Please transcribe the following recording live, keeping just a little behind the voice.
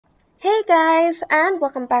Hey guys, and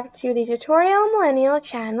welcome back to the Tutorial Millennial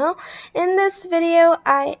channel. In this video,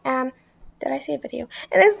 In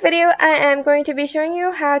this video, I am going to be showing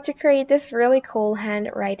you how to create this really cool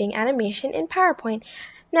handwriting animation in PowerPoint.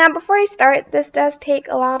 Now, before I start, this does take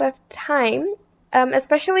a lot of time,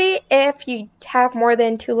 especially if you have more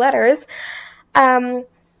than 2 letters.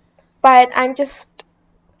 But I'm just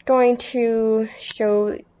going to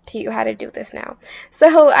show to you how to do this now.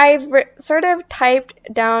 So I've sort of typed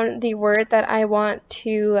down the word that I want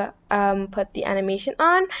to put the animation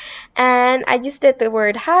on, and I just did the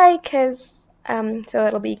word hi because so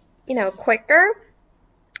it'll be quicker.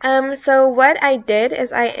 So what I did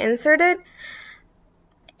is I inserted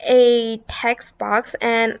a text box,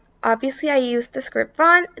 and obviously I used the script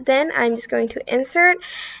font. Then I'm just going to insert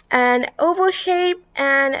an oval shape,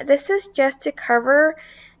 and this is just to cover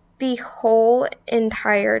the whole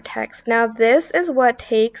entire text. Now this is what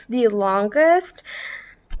takes the longest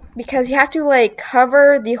because you have to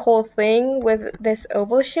cover the whole thing with this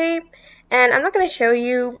oval shape, and I'm not going to show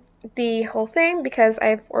you the whole thing because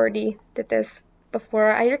I've already did this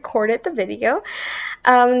before I recorded the video,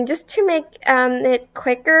 just to make it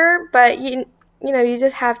quicker. But you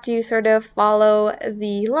just have to sort of follow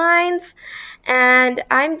the lines, and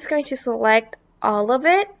I'm just going to select all of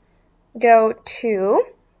it, go to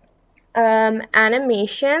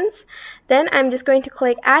animations. Then I'm just going to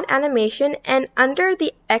click add animation, and under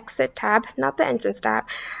the exit tab, not the entrance tab,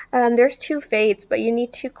 there's 2 fades, but you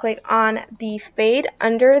need to click on the fade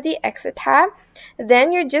under the exit tab.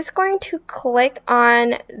 Then you're just going to click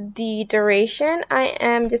on the duration. I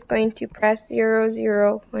am just going to press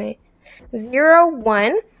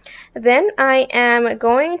 0.01. Then I am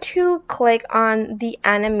going to click on the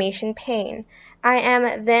animation pane. I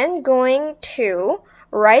am then going to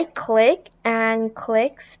right click and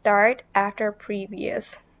click start after previous,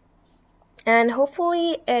 and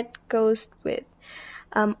hopefully it goes with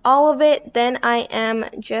all of it. Then I am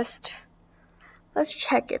just, let's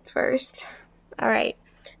check it first. Alright,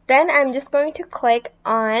 then I'm just going to click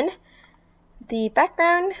on the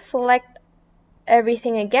background, select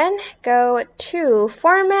everything again, go to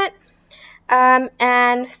format,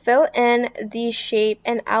 and fill in the shape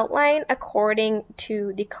and outline according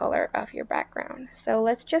to the color of your background. So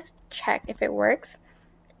let's just check if it works.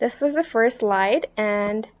 This was the first slide,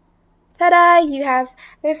 and ta-da! You have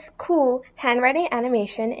this cool handwriting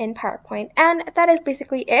animation in PowerPoint, and that is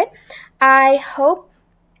basically it. I hope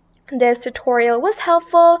this tutorial was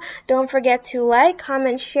helpful. Don't forget to like,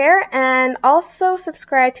 comment, share, and also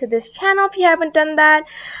subscribe to this channel if you haven't done that.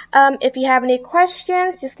 If you have any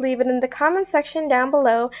questions, just leave it in the comment section down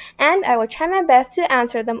below, and I will try my best to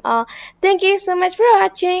answer them all. Thank you so much for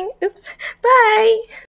watching. Oops, bye!